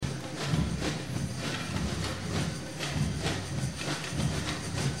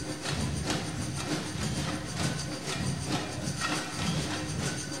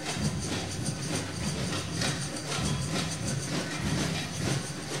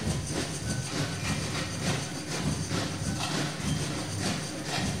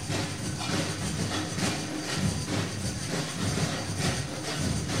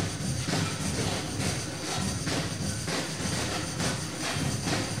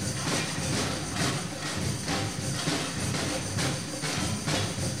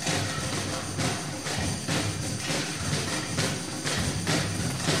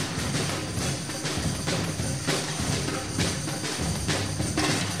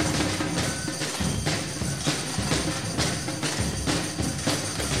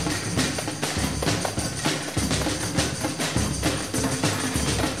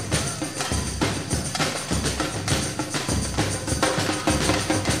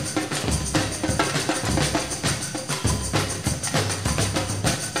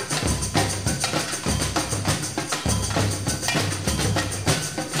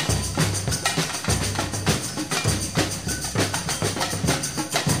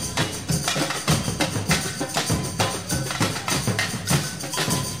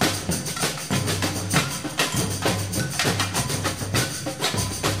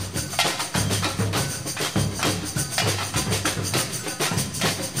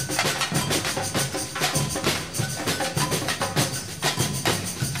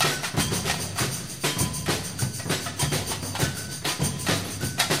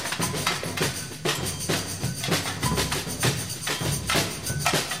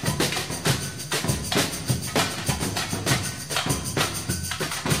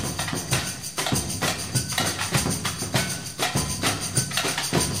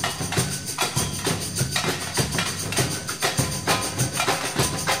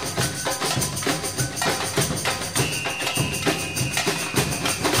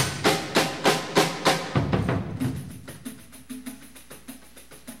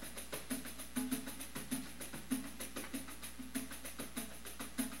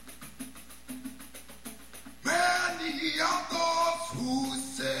are those who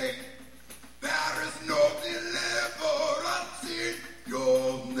say there is no deliverance in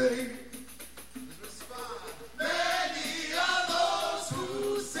your name. Many are those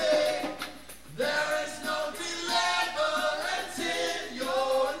who say there is no deliverance in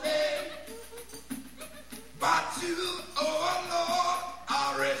your name. But you, oh Lord,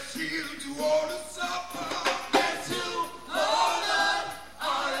 are a shield to all who suffer. And you, oh Lord,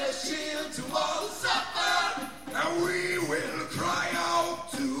 are a shield to all who suffer. And we will cry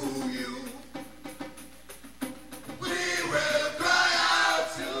out to you. We will cry out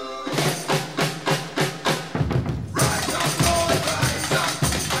to you. Rise up, Lord, rise up.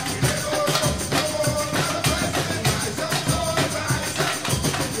 And deliver us from all our oppression. Rise up, Lord, rise up.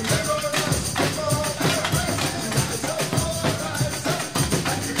 Deliver us from all our oppression. Rise up, Lord, rise up.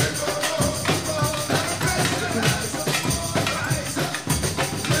 And deliver us from all our oppression. Rise up, Lord, rise up.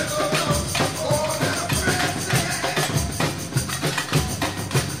 Deliver us from all our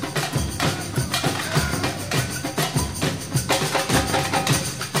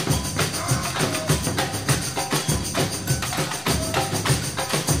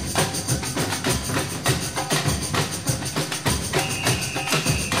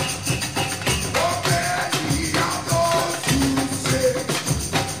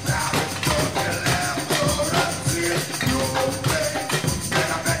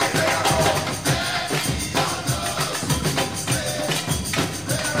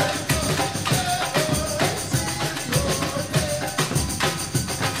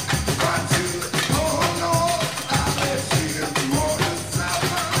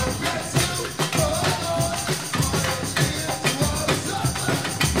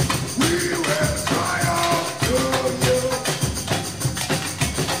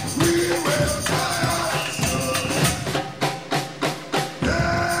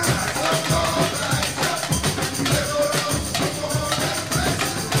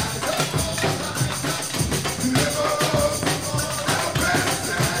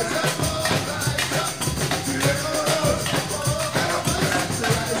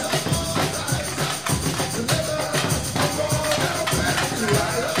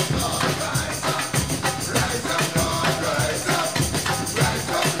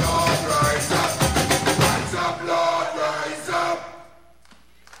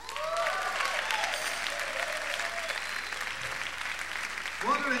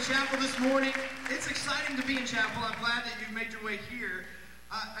Welcome to chapel this morning. It's exciting to be in chapel. I'm glad that you've made your way here.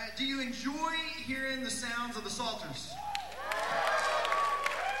 Do you enjoy hearing the sounds of the Psalters?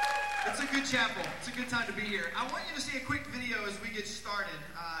 It's a good chapel. It's a good time to be here. I want you to see a quick video as we get started.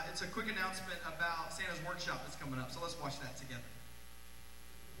 It's a quick announcement about Santa's workshop that's coming up. So let's watch that together.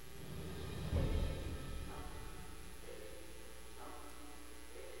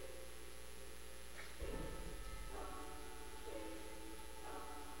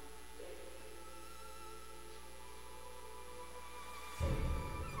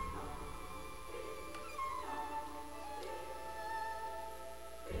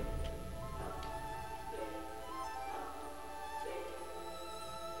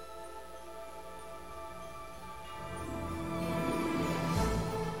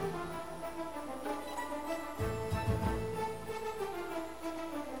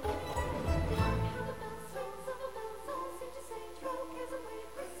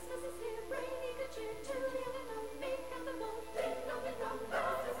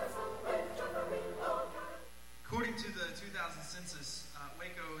 According to the 2000 census,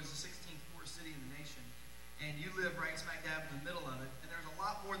 Waco is the 16th poorest city in the nation, and you live right smack dab in the middle of it, and there's a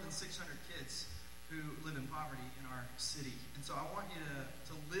lot more than 600 kids who live in poverty in our city. And so I want you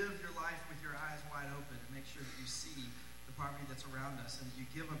to live your life with your eyes wide open and make sure that you see the poverty that's around us and that you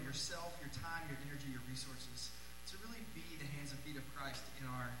give of yourself, your time, your energy, your resources to really be the hands and feet of Christ in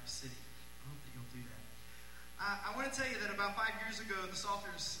our city. I hope that you'll do that. I want to tell you that about 5 years ago, the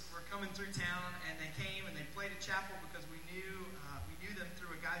Psalters were coming through town, and they came and they played at chapel because we knew them through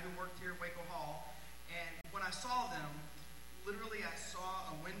a guy who worked here at Waco Hall. And when I saw them, literally I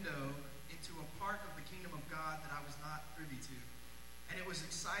saw a window into a part of the kingdom of God that I was not privy to. And it was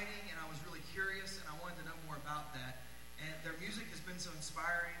exciting, and I was really curious, and I wanted to know more about that. And their music has been so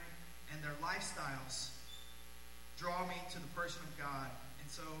inspiring, and their lifestyles draw me to the person of God. And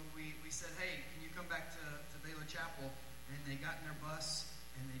so we said, hey, can you come back to Baylor Chapel? And they got in their bus,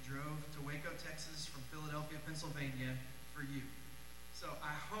 and they drove to Waco, Texas from Philadelphia, Pennsylvania for you. So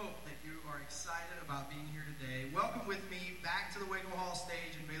I hope that you are excited about being here today. Welcome with me back to the Waco Hall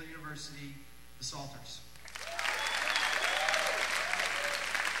stage in Baylor University, the Psalters.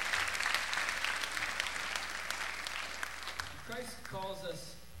 Christ calls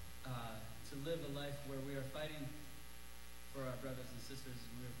us to live a life where we are fighting for our brothers and sisters.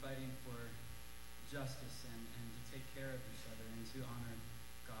 We are fighting for justice and to take care of each other and to honor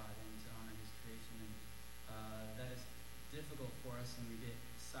God and to honor His creation. And that is difficult for us, and we get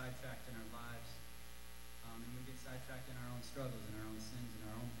sidetracked in our lives. And we get sidetracked in our own struggles and our own sins and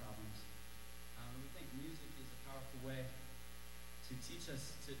our own problems. We think music is a powerful way to teach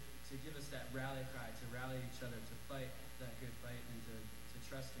us, to give us that rally cry, to rally each other, to fight that good fight, and to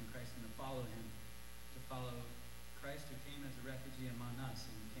trust in Christ and to follow Him, to follow Christ who came as a refugee among us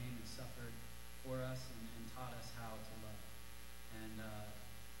and came and suffered for us and taught us how to love. And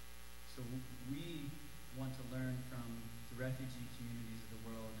so we want to learn from the refugee communities of the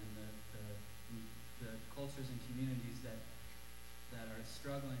world and the cultures and communities that are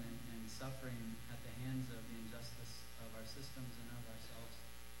struggling and suffering at the hands of the injustice of our systems and of ourselves.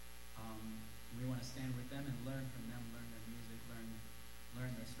 We want to stand with them and learn from them, learn their music, learn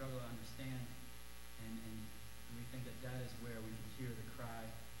their struggle, understand, and we think that is where we can hear the cry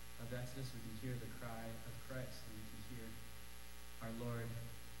of Exodus, we can hear the cry of Christ, and we can hear our Lord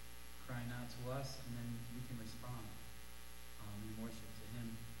crying out to us, and then we can respond in worship to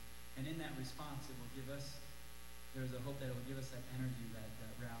Him. And in that response, it will give us, there's a hope that it will give us that energy, that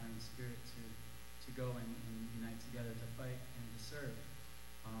rallying spirit to go and unite together to fight and to serve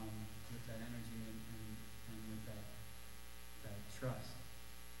with that energy and with that trust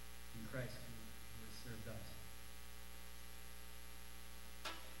in Christ who has served us.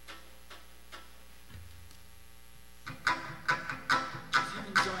 So you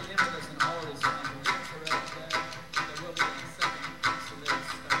can join in with us in all of these songs. The lyrics are right there. There will be in a second once the lyrics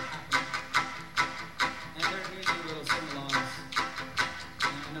start happening. And they're easy little sing-alongs.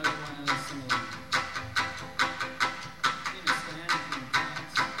 And I know you want to sing along. You can stand, you can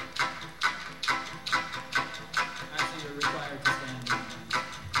dance. Actually, you're required to stand.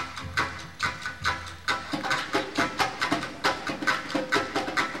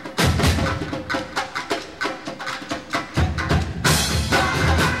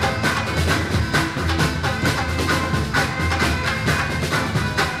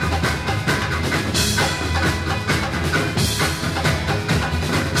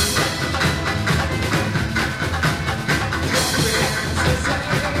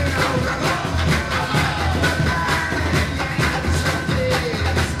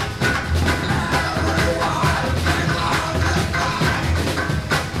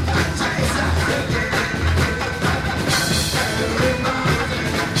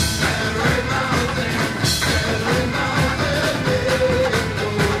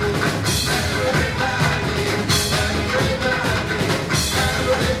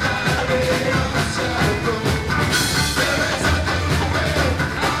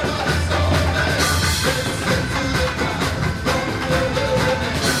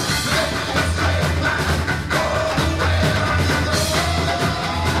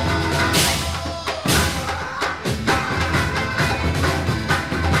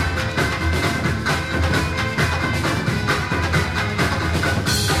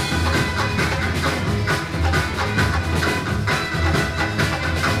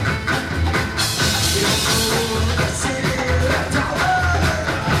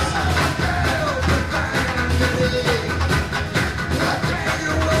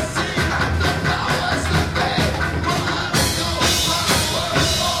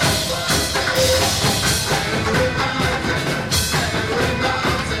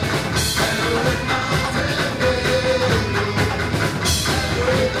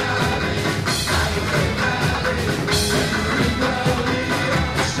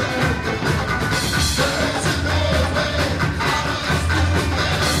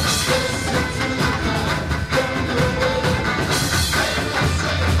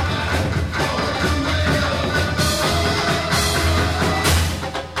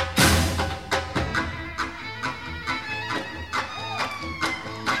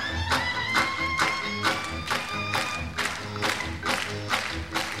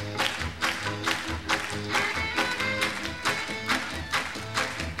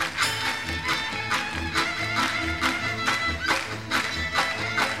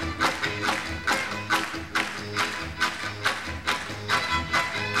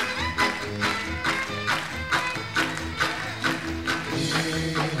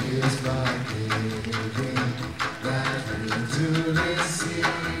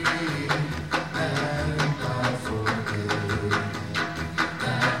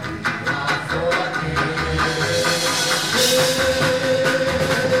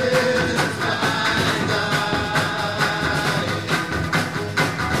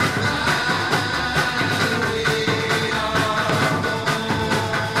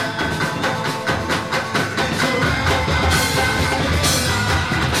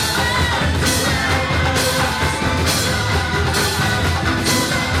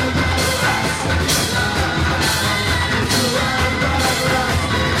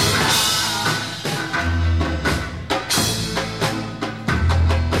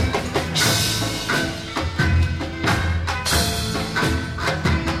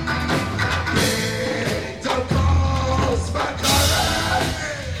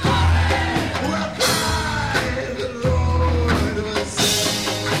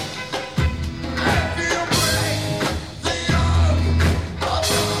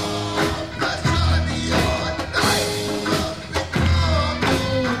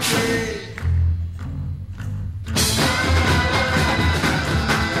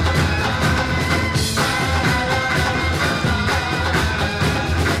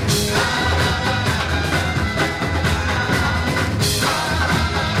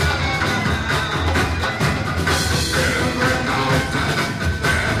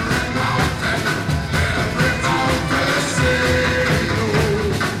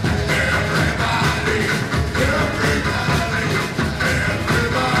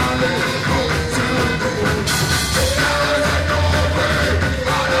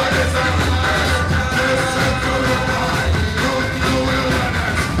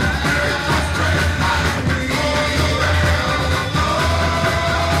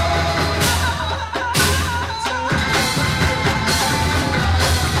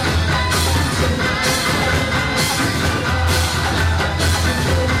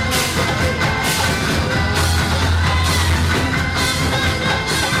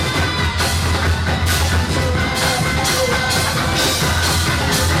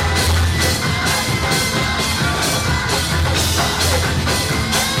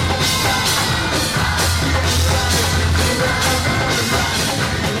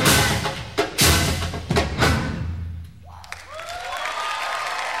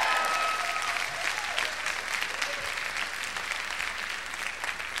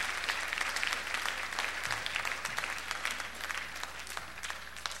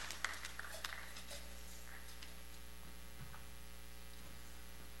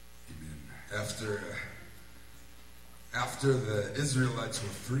 After the Israelites were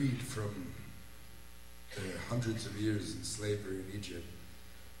freed from their hundreds of years in slavery in Egypt,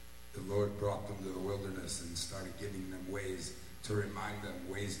 the Lord brought them to the wilderness and started giving them ways to remind them,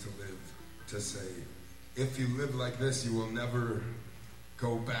 ways to live, to say, if you live like this, you will never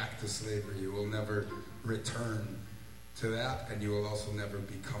go back to slavery. You will never return to that, and you will also never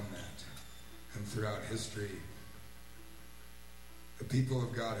become that. And throughout history, the people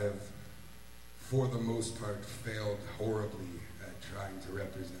of God have, for the most part, failed horribly at trying to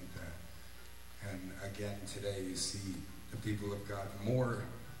represent that. And again, today you see the people of God more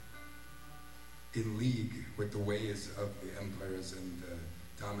in league with the ways of the empires and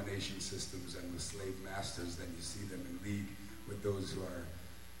the domination systems and the slave masters than you see them in league with those who are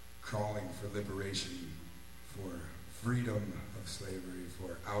calling for liberation, for freedom of slavery,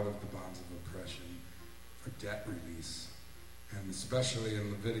 for out of the bonds of oppression, for debt release. And especially in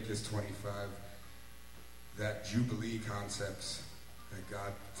Leviticus 25, that Jubilee concepts that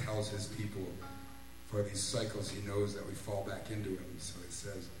God tells his people for these cycles he knows that we fall back into him. So it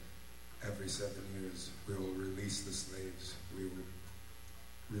says, every 7 years we will release the slaves. We will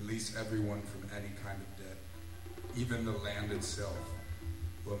release everyone from any kind of debt. Even the land itself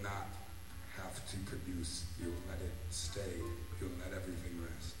will not have to produce. You will let it stay. You will let everything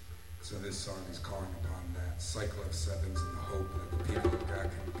rest. So this song is calling upon that cycle of sevens and the hope that the people of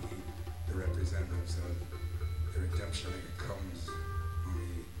God can be the representatives of the redemption that comes when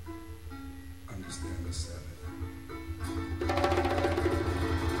we understand the Sabbath.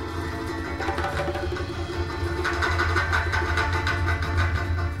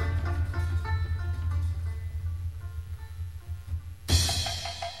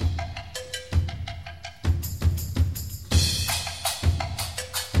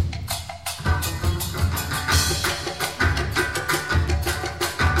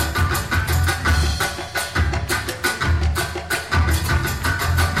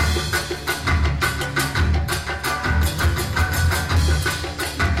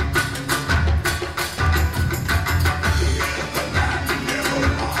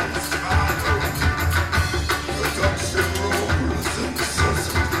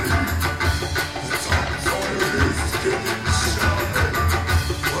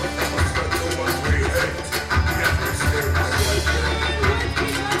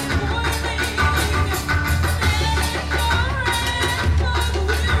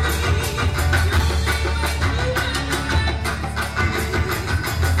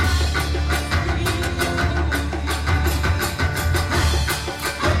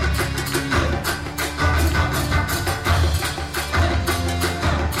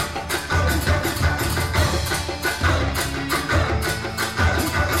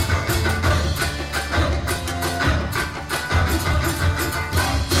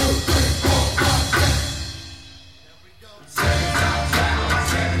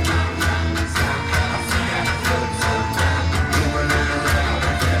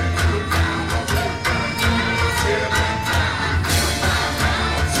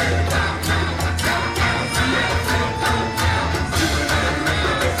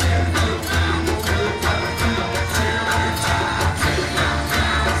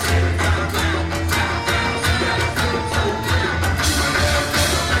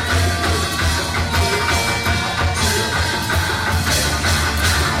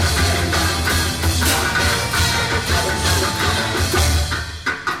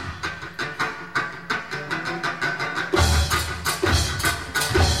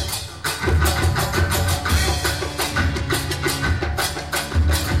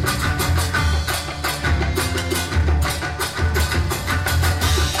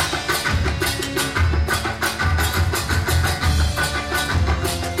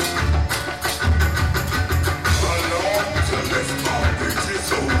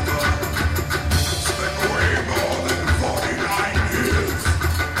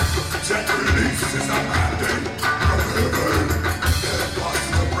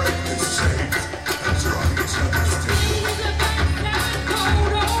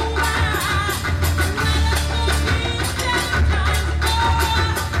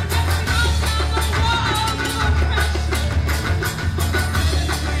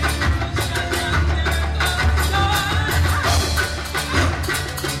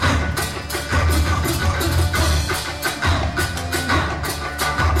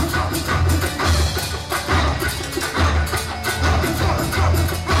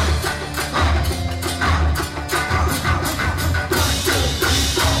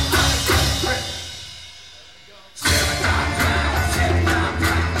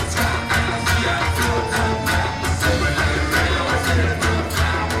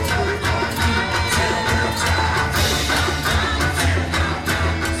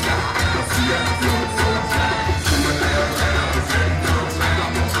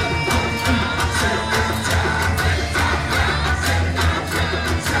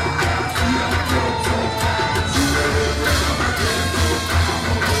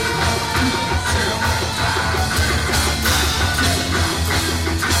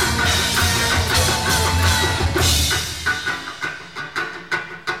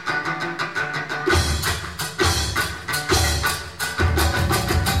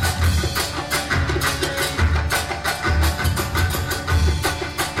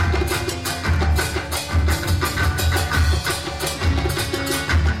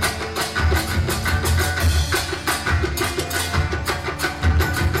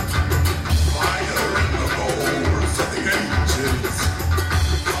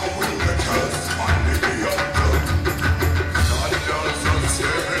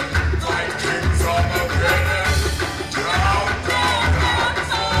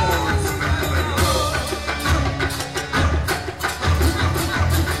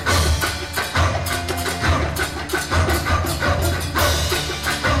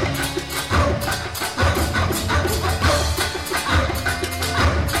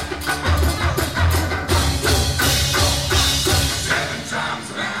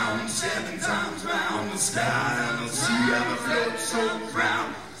 sky and the sea and the floats on the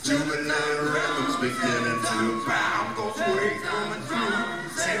ground. Jubilant rhythms beginning to pound. Those waves coming through.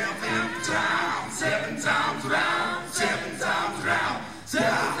 7 times round, 7 times round. Sky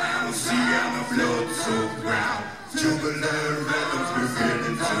and the sea and the floats on the ground. Jubilant rhythms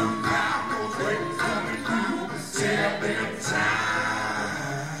beginning to pound. Those waves coming through. 7 times.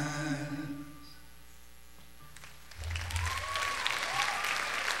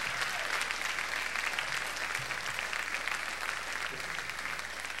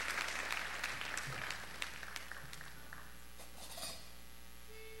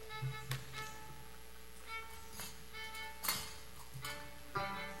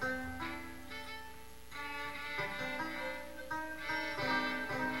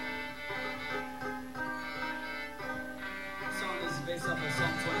 Based off of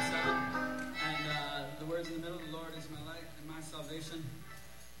Psalm 27, and the words in the middle, the Lord is my light and my salvation.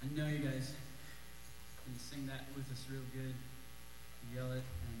 I know you guys can sing that with us real good, yell it,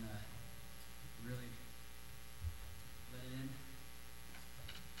 and really let it in.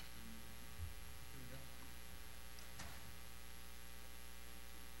 Here we go.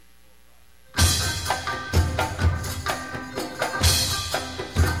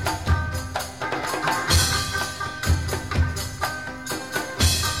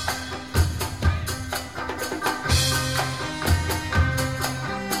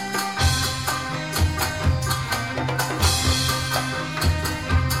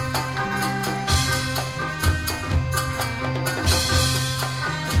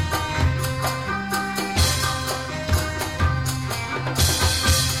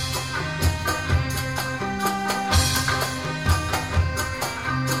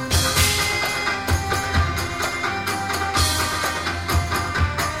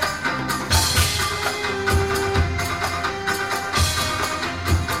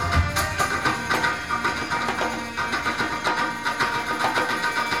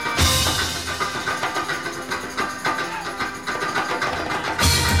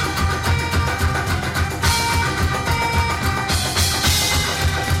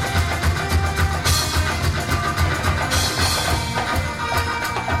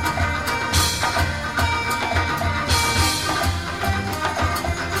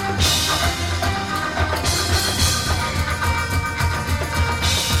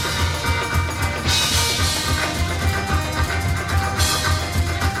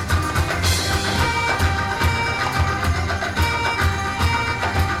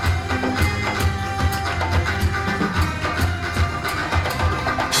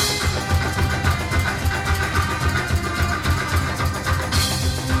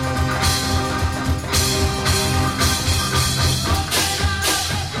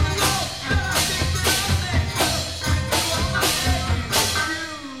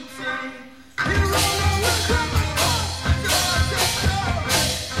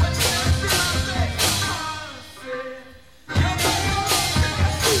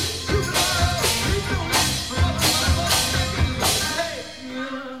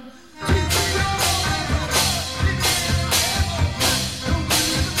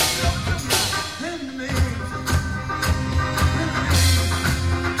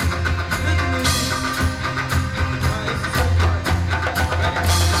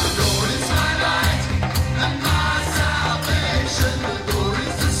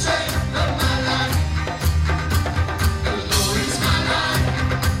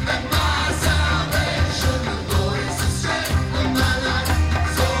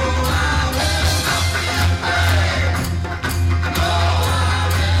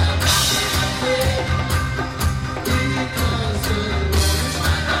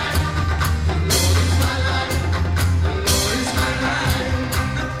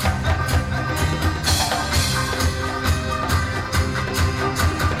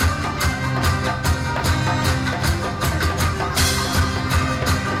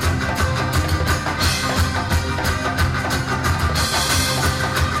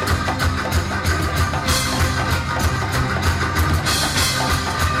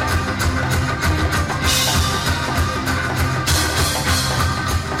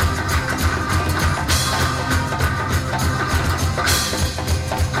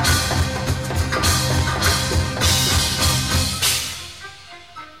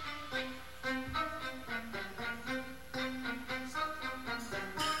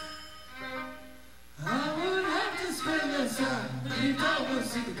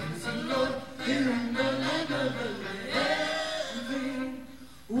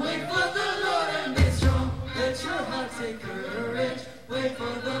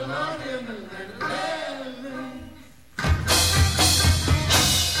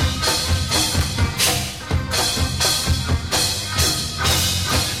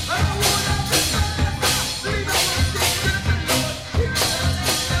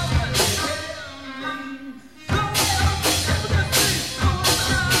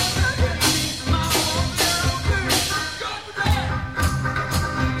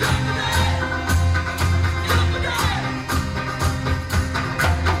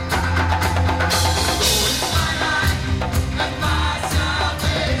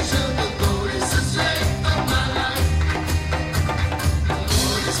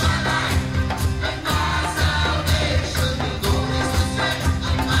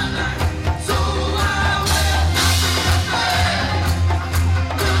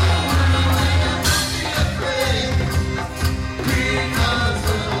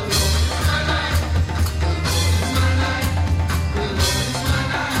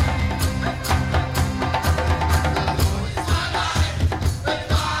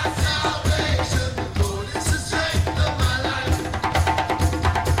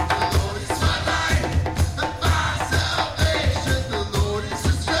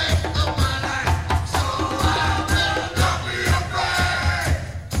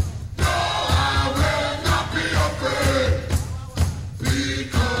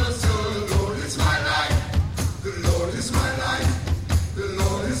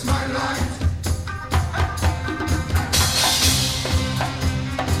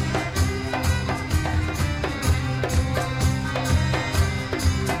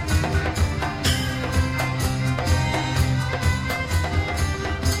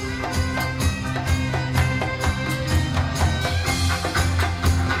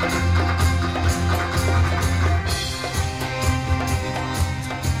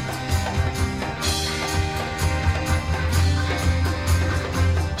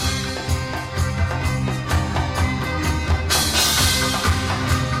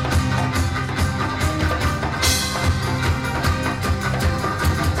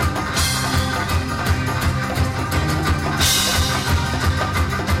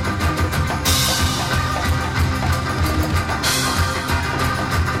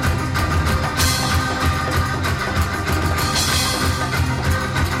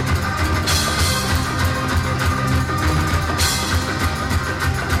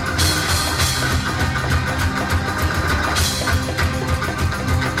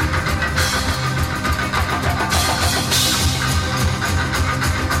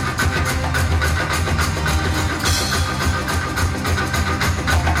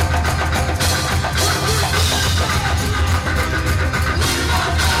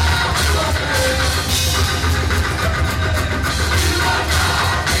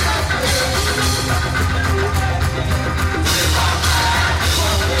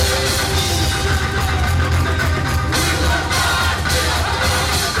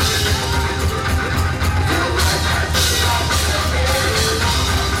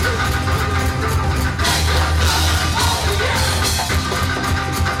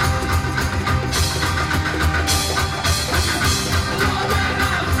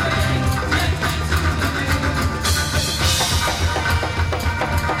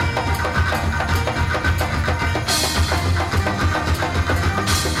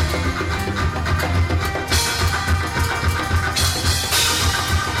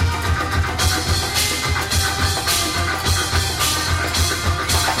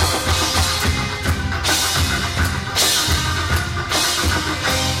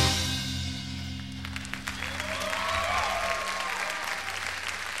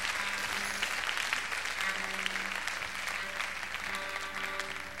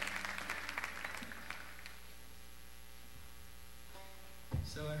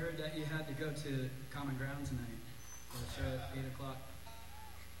 go to Common Ground tonight for a show at 8 o'clock.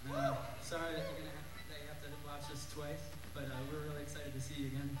 Sorry that you have to watch us twice, but we're really excited to see you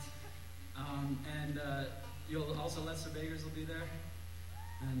again. And you'll also Lester Bagers will be there.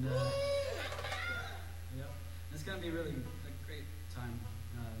 And yep, it's going to be really a great time.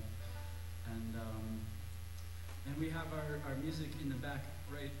 And we have our music in the back,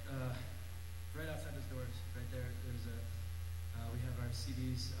 right outside those doors, right there. We have our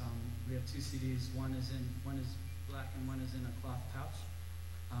CDs. We have 2 CDs. One is black and one is in a cloth pouch.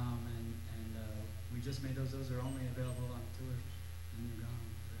 And we just made those. Those are only available on tour, and they're gone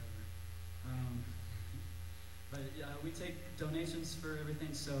forever. But we take donations for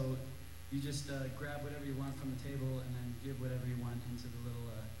everything, so you just grab whatever you want from the table and then give whatever you want into the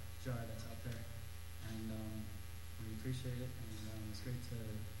little jar that's out there. And we appreciate it, and it's great to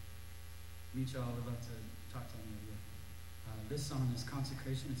meet y'all. We'd love to talk to any of you. This song is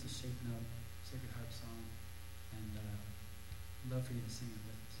Consecration. It's a shape note, sacred harp song, and I'd love for you to sing it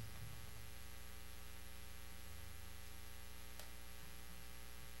with us.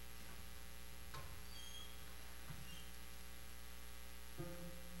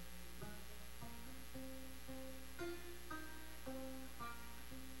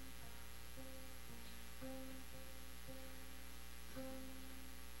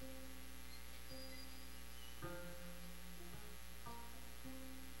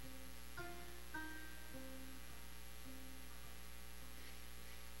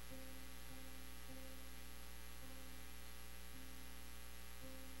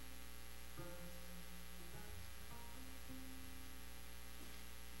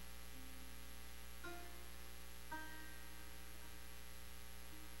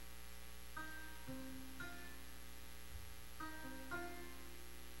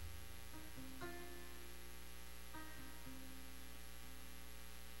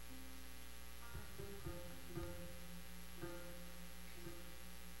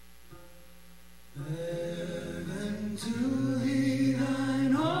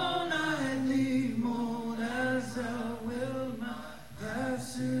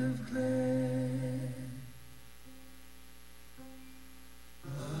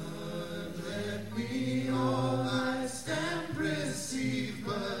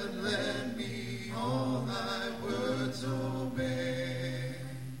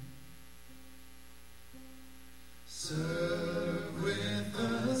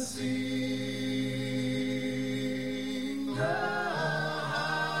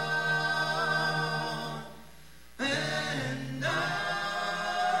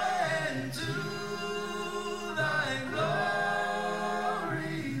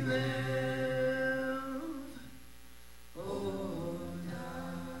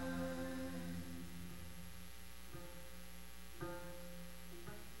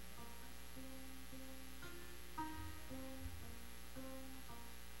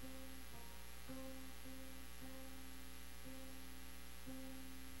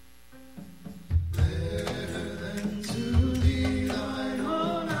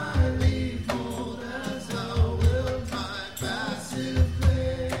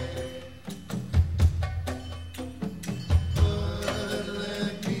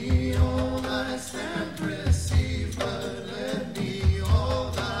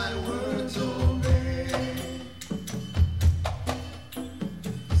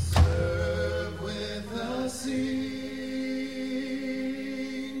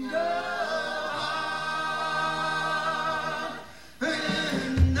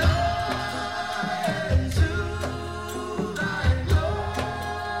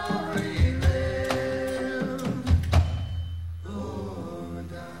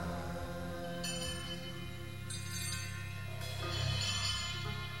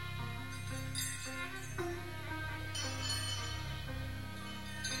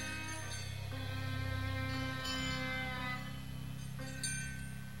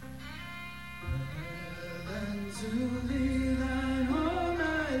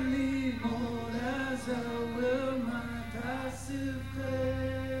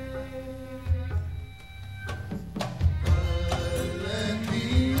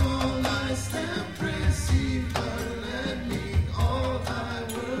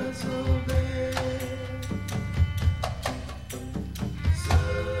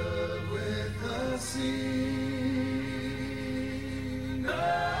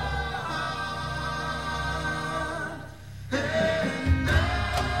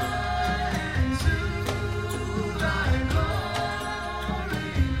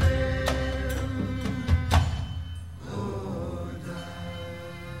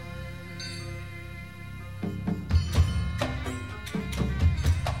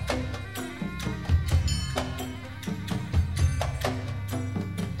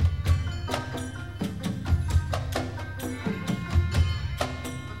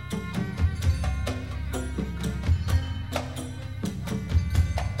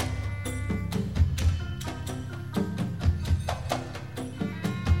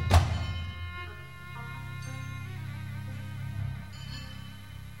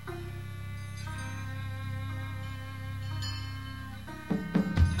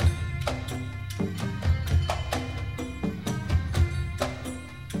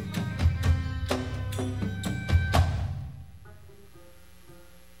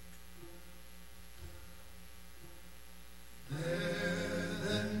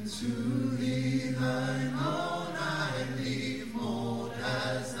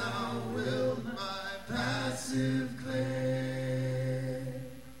 as thou wilt, my passive clay.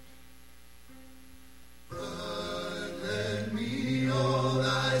 But let me all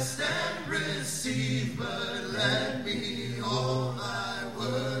thy stamp receive, but let me all thy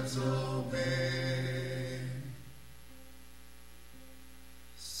words obey.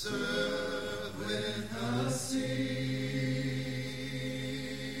 Serve with a single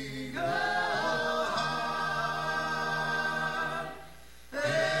heart,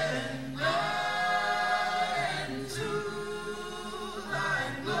 and to thy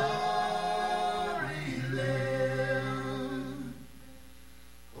glory live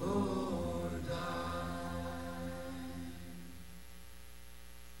or die.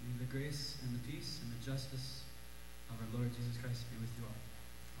 May the grace and the peace and the justice of our Lord Jesus Christ be with you all.